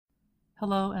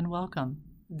Hello and welcome.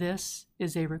 This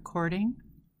is a recording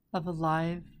of a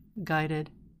live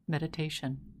guided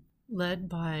meditation led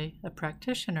by a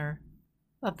practitioner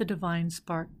of the Divine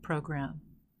Spark program,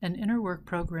 an inner work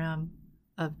program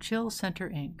of Chill Center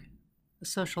Inc., a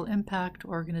social impact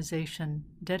organization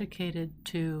dedicated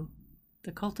to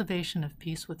the cultivation of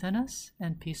peace within us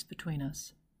and peace between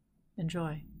us.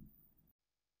 Enjoy.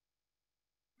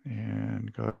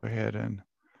 And go ahead and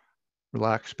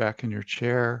relax back in your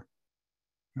chair,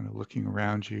 kind of looking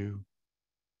around you,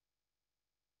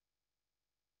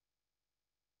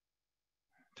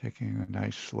 taking a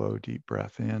nice, slow, deep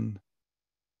breath in,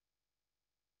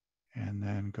 and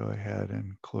then go ahead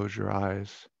and close your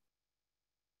eyes.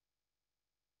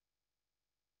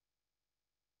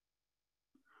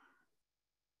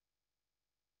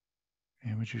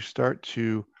 And would you start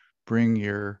to bring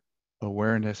your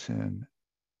awareness and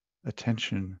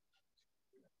attention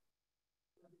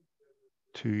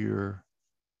to your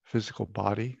physical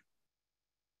body?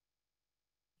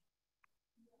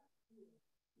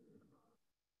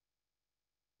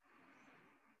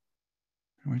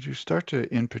 And would you start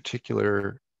to, in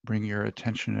particular, bring your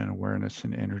attention and awareness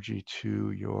and energy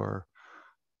to your,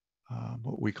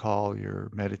 what we call your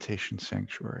meditation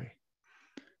sanctuary?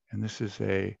 And this is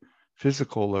a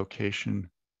physical location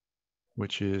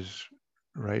which is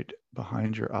right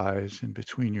behind your eyes and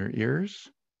between your ears.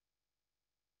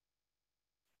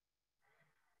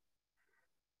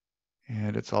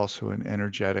 And it's also an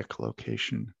energetic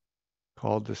location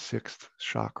called the sixth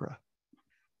chakra.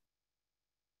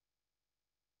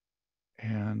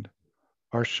 And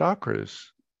our chakras,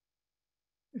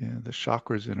 the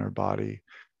chakras in our body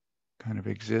kind of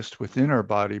exist within our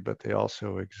body, but they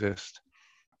also exist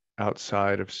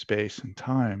outside of space and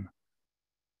time.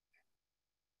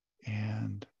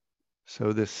 And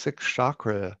so this sixth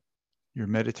chakra, your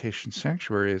meditation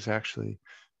sanctuary, is actually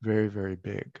very, very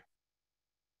big.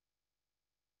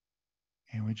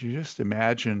 And would you just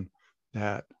imagine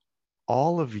that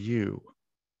all of you,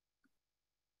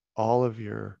 all of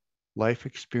your life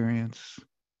experience,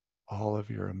 all of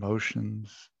your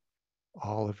emotions,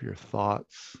 all of your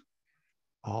thoughts,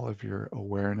 all of your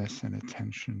awareness and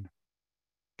attention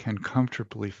can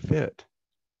comfortably fit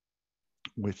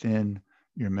within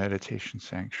your meditation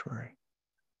sanctuary,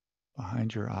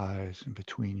 behind your eyes and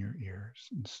between your ears,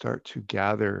 and start to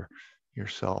gather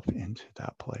yourself into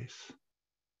that place.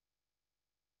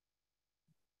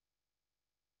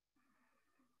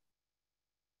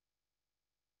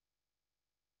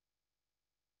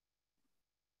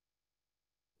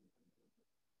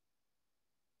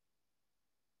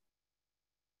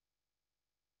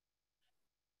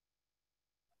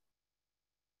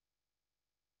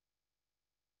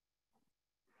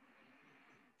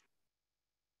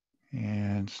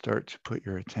 And start to put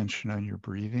your attention on your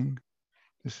breathing.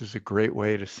 This is a great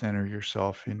way to center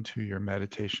yourself into your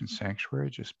meditation sanctuary,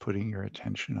 just putting your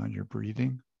attention on your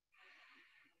breathing.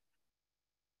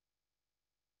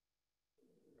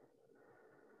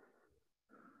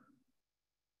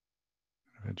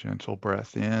 A gentle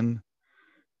breath in,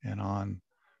 and on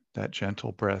that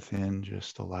gentle breath in,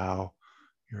 just allow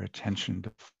your attention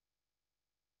to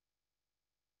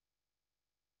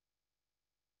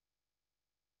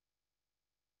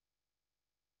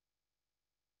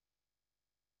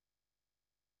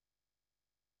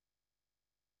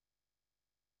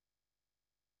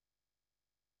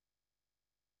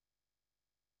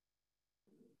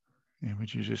and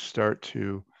would you just start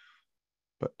to,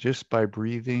 but just by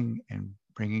breathing and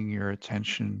bringing your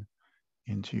attention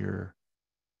into your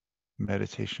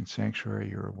meditation sanctuary,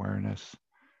 your awareness,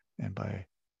 and by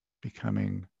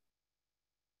becoming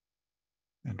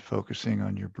and focusing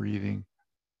on your breathing,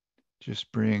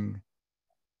 just bring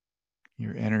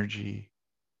your energy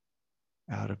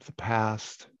out of the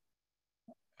past,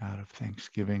 out of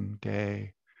Thanksgiving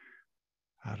Day,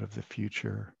 out of the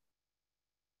future,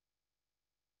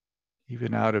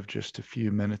 even out of just a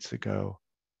few minutes ago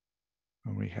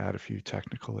when we had a few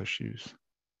technical issues.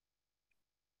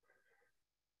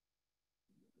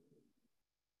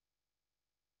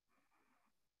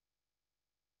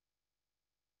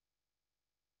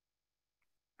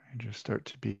 And just start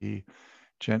to be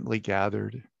gently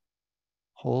gathered,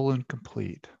 whole and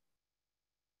complete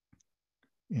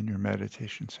in your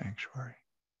meditation sanctuary.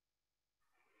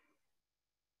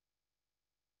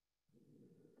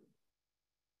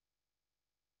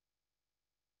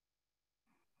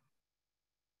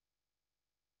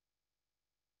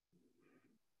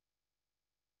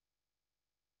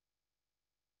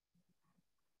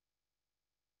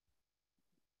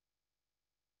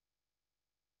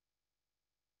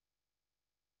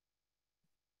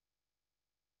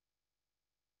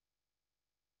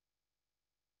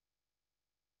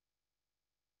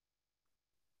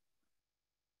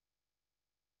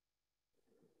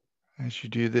 As you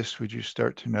do this, would you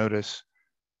start to notice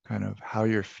kind of how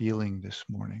you're feeling this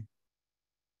morning?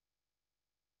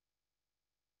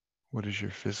 What is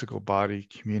your physical body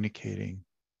communicating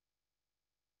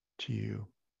to you?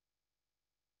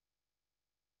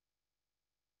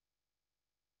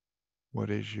 What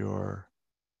is your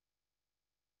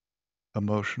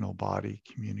emotional body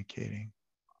communicating?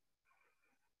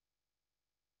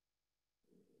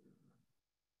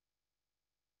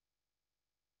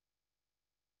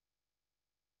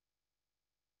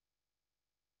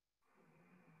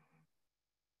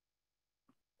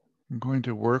 I'm going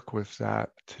to work with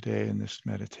that today in this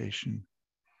meditation.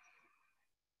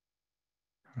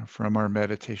 From our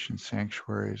meditation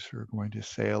sanctuaries, we're going to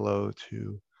say hello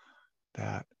to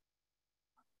that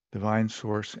divine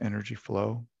source energy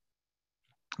flow.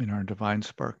 In our Divine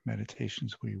Spark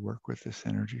meditations, we work with this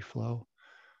energy flow.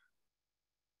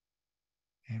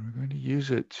 And we're going to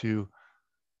use it to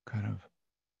kind of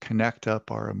connect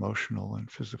up our emotional and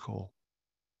physical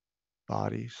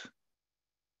bodies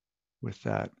with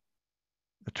that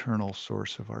eternal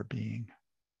source of our being.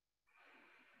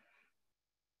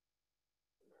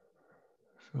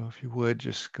 So if you would,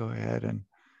 just go ahead and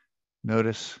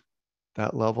notice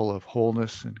that level of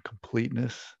wholeness and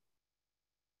completeness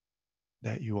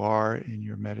that you are in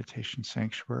your meditation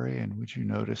sanctuary. And would you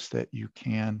notice that you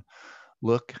can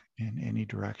look in any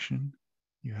direction?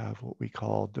 You have what we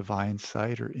call divine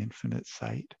sight or infinite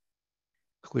sight,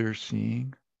 clear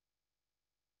seeing.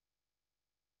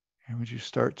 And would you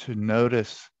start to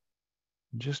notice,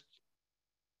 just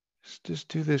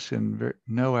do this in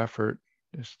no effort,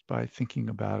 just by thinking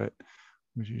about it.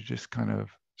 Would you just kind of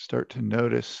start to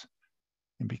notice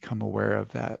and become aware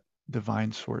of that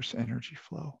divine source energy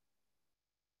flow?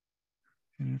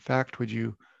 And in fact, would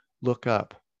you look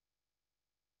up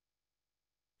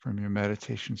from your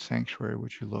meditation sanctuary?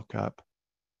 Would you look up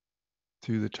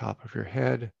through the top of your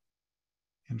head,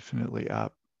 infinitely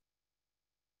up?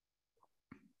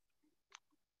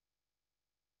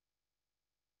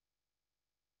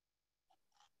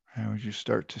 And would you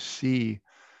start to see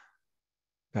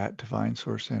that divine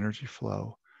source energy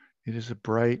flow? It is a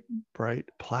bright, bright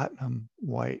platinum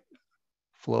white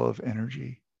flow of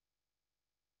energy.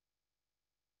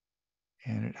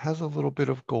 And it has a little bit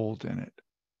of gold in it.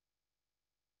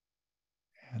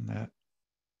 And that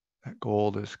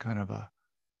gold is kind of a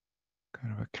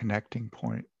connecting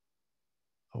point,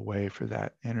 a way for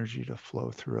that energy to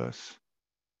flow through us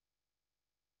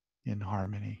in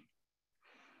harmony.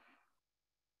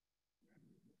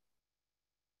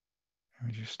 And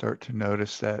would you start to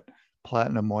notice that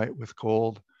platinum white with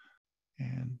gold,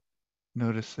 and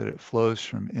notice that it flows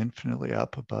from infinitely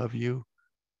up above you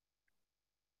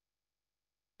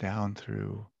down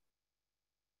through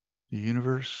the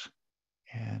universe,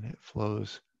 and it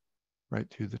flows right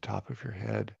through the top of your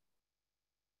head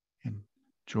and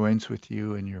joins with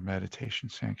you in your meditation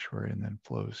sanctuary and then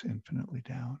flows infinitely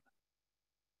down.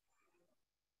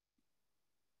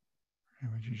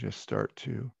 And would you just start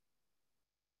to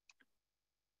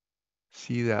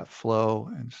see that flow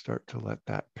and start to let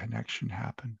that connection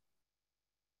happen?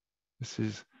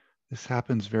 This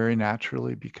happens very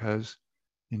naturally because,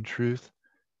 in truth,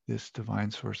 this divine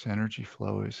source energy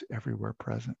flow is everywhere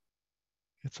present.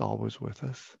 It's always with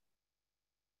us.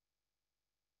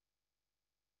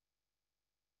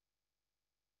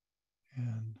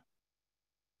 And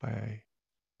by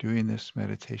doing this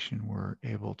meditation, we're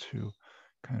able to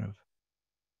kind of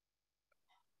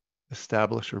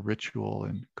establish a ritual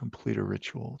and complete a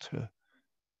ritual to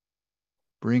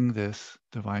bring this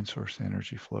divine source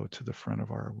energy flow to the front of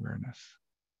our awareness.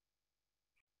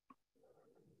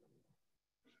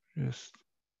 Just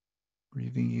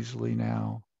breathing easily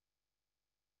now,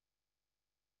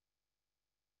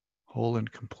 whole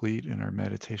and complete in our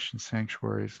meditation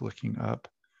sanctuaries, looking up,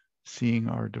 seeing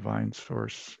our divine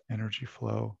source energy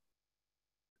flow,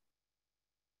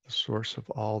 the source of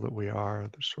all that we are,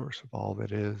 the source of all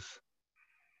that is.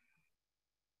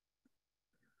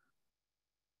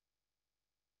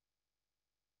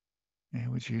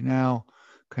 And would you now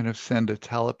kind of send a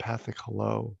telepathic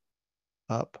hello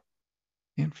up,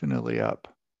 infinitely up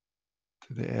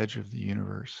to the edge of the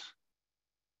universe,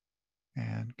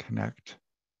 and connect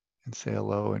and say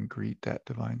hello and greet that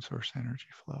divine source energy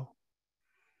flow.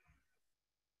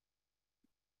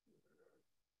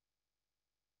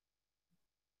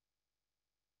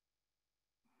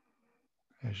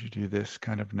 As you do this,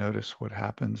 kind of notice what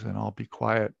happens, and I'll be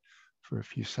quiet for a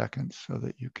few seconds so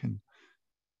that you can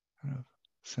kind of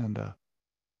send that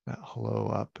hello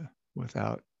up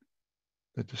without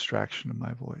the distraction of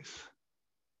my voice.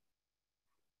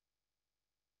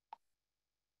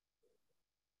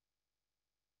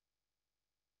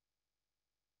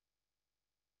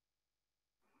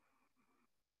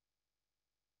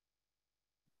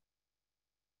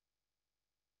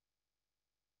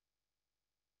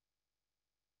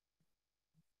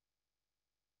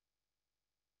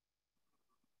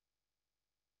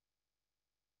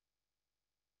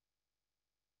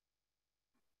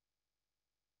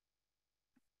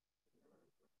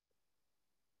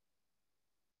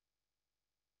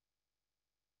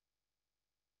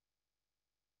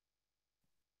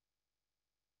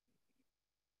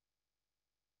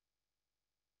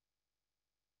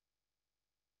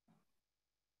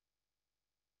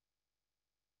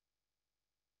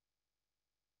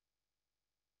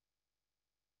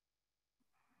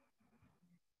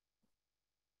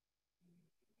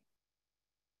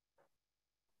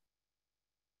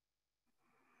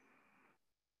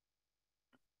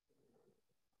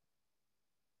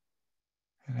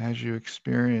 And as you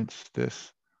experience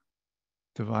this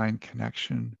divine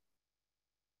connection,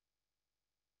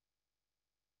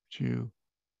 you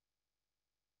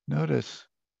notice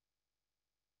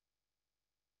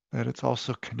that it's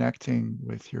also connecting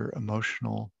with your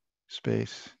emotional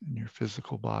space in your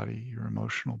physical body, your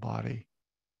emotional body.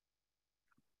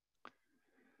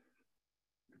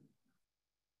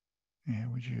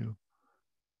 And would you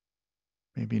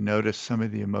maybe notice some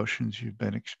of the emotions you've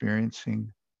been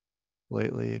experiencing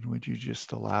lately? And would you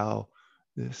just allow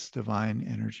this divine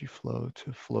energy flow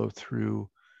to flow through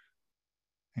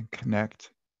and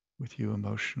connect with you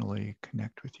emotionally,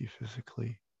 connect with you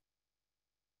physically?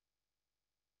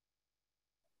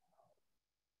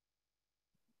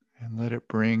 And let it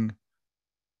bring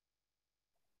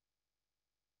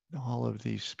all of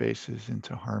these spaces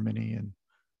into harmony and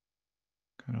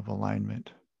kind of alignment.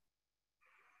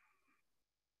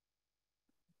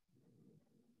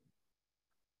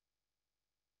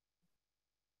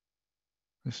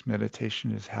 This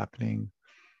meditation is happening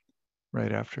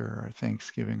right after our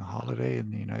Thanksgiving holiday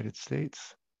in the United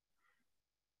States.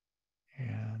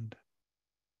 And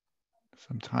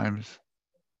sometimes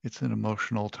it's an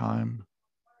emotional time.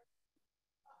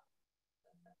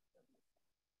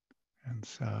 And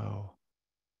so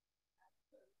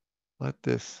let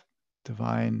this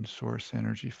divine source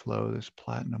energy flow, this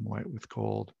platinum white with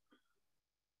gold,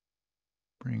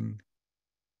 bring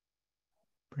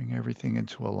everything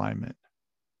into alignment,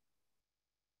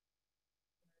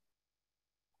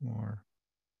 or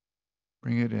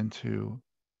bring it into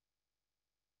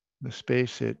the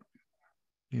space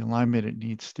the alignment it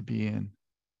needs to be in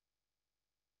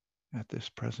at this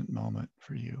present moment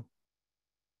for you.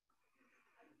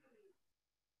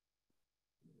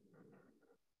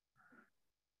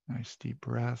 Nice deep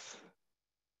breath,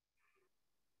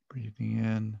 breathing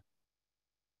in,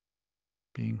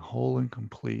 being whole and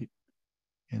complete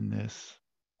in this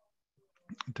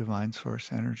divine source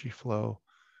energy flow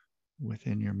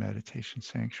within your meditation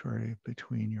sanctuary,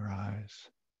 between your eyes,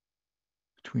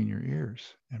 between your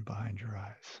ears, and behind your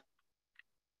eyes.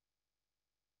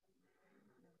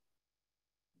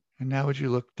 And now would you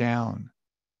look down?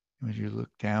 Would you look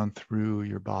down through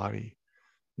your body,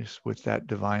 just with that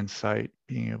divine sight,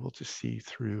 being able to see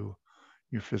through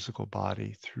your physical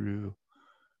body, through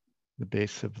the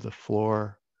base of the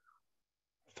floor,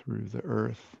 through the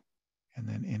earth, and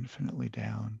then infinitely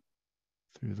down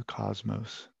through the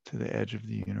cosmos to the edge of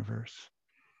the universe.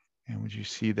 And would you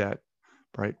see that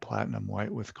bright platinum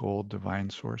white with gold divine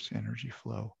source energy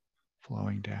flow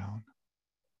flowing down?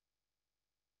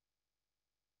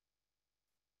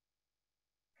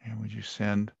 And would you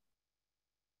send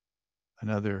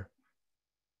another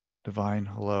divine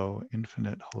hello,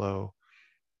 infinite hello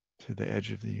to the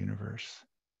edge of the universe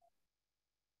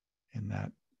in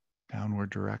that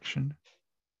downward direction?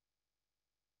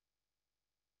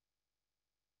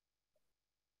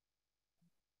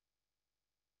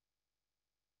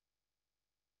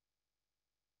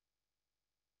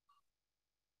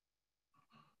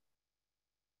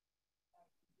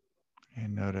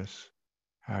 And notice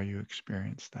how you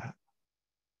experience that.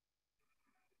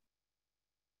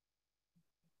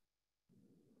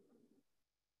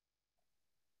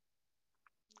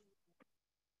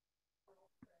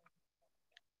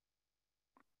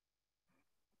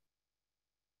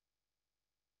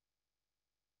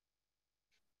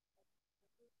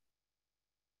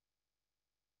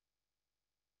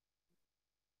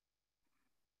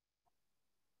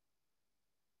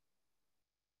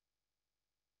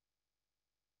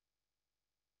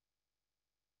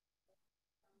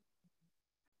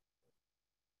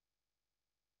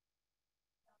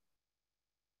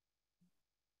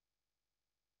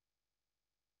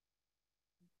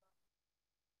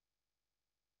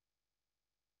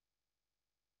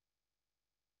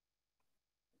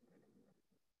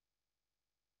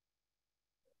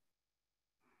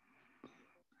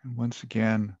 And once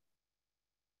again,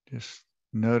 just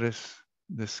notice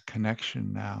this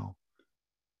connection now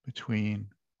between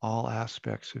all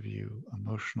aspects of you,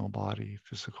 emotional body,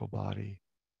 physical body,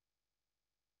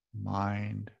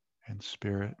 mind, and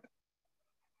spirit,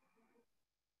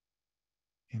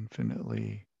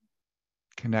 infinitely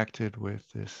connected with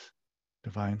this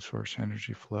divine source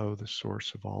energy flow, the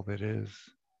source of all that is.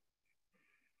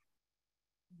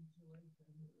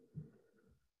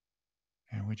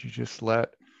 And would you just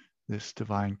let this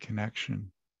divine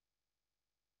connection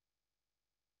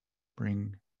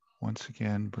bring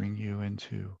you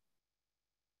into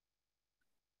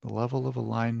the level of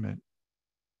alignment,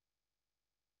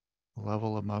 the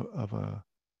level of a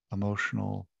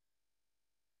emotional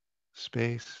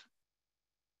space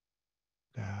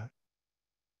that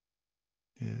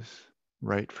is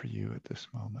right for you at this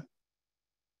moment.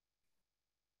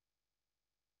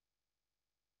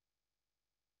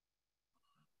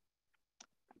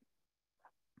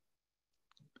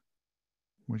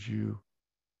 Would you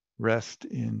rest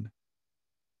in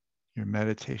your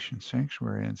meditation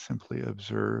sanctuary and simply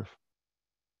observe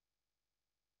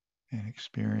and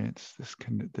experience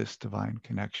this divine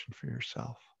connection for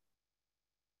yourself?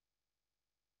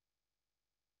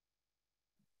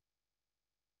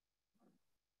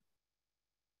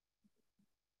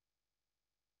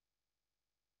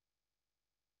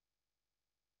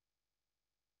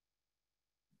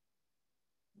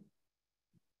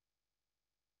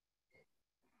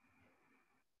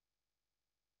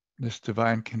 This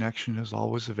divine connection is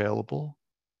always available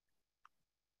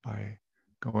by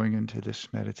going into this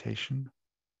meditation,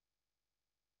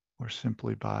 or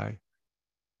simply by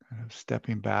kind of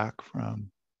stepping back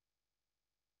from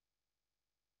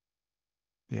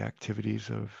the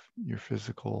activities of your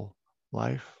physical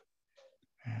life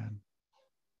and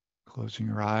closing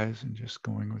your eyes and just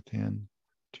going within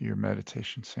to your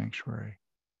meditation sanctuary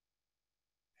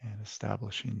and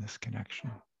establishing this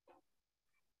connection.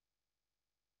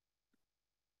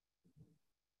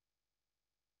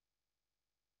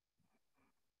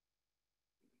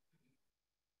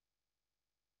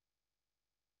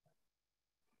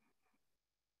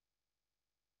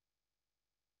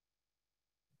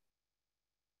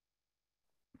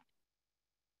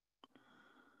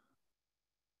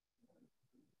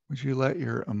 Would you let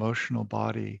your emotional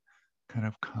body kind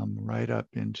of come right up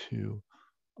into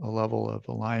a level of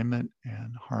alignment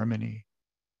and harmony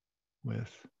with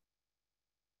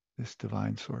this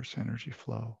divine source energy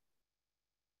flow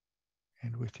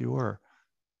and with your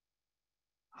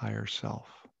higher self?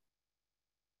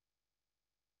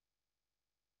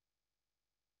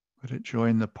 Let it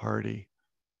join the party.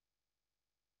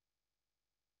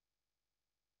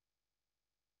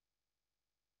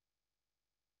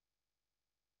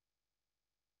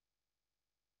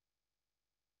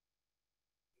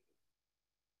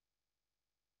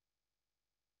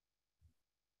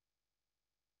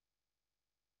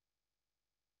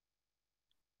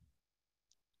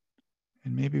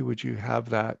 And maybe would you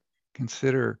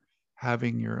consider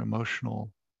having your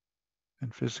emotional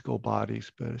and physical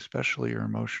bodies, but especially your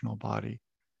emotional body,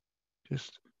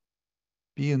 just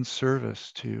be in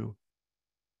service to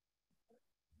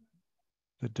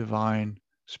the divine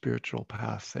spiritual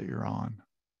path that you're on,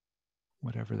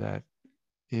 whatever that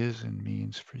is and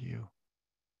means for you.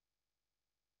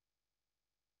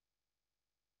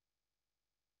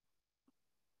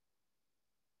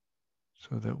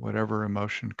 So that whatever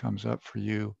emotion comes up for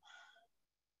you,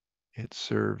 it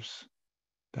serves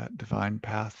that divine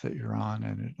path that you're on,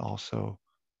 and it also,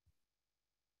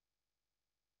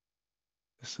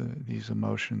 these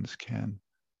emotions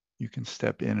you can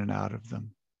step in and out of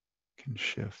them, can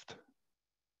shift.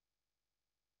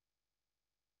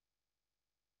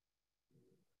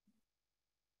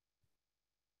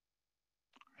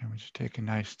 And we just take a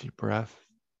nice deep breath.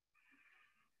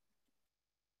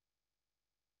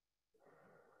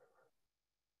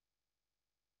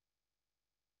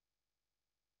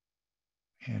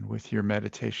 And with your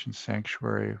meditation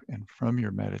sanctuary and from your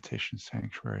meditation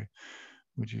sanctuary,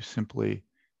 would you simply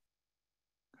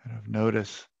kind of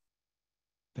notice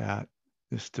that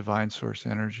this divine source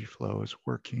energy flow is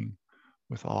working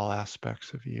with all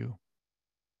aspects of you?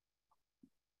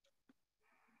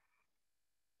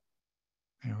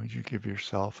 And would you give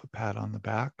yourself a pat on the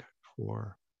back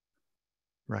for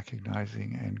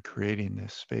recognizing and creating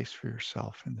this space for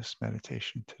yourself in this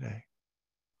meditation today?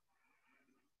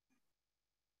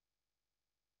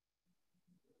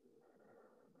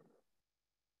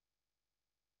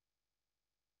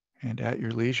 And at your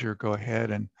leisure, go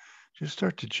ahead and just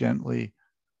start to gently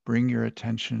bring your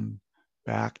attention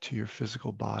back to your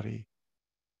physical body.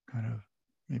 Kind of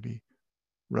maybe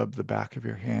rub the back of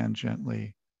your hand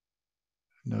gently.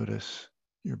 Notice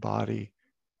your body.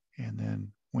 And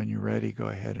then when you're ready, go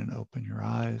ahead and open your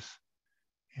eyes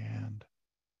and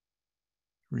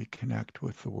reconnect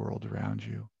with the world around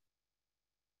you.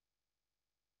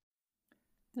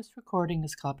 This recording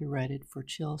is copyrighted for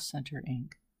Chill Center,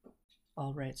 Inc.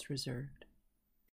 All rights reserved.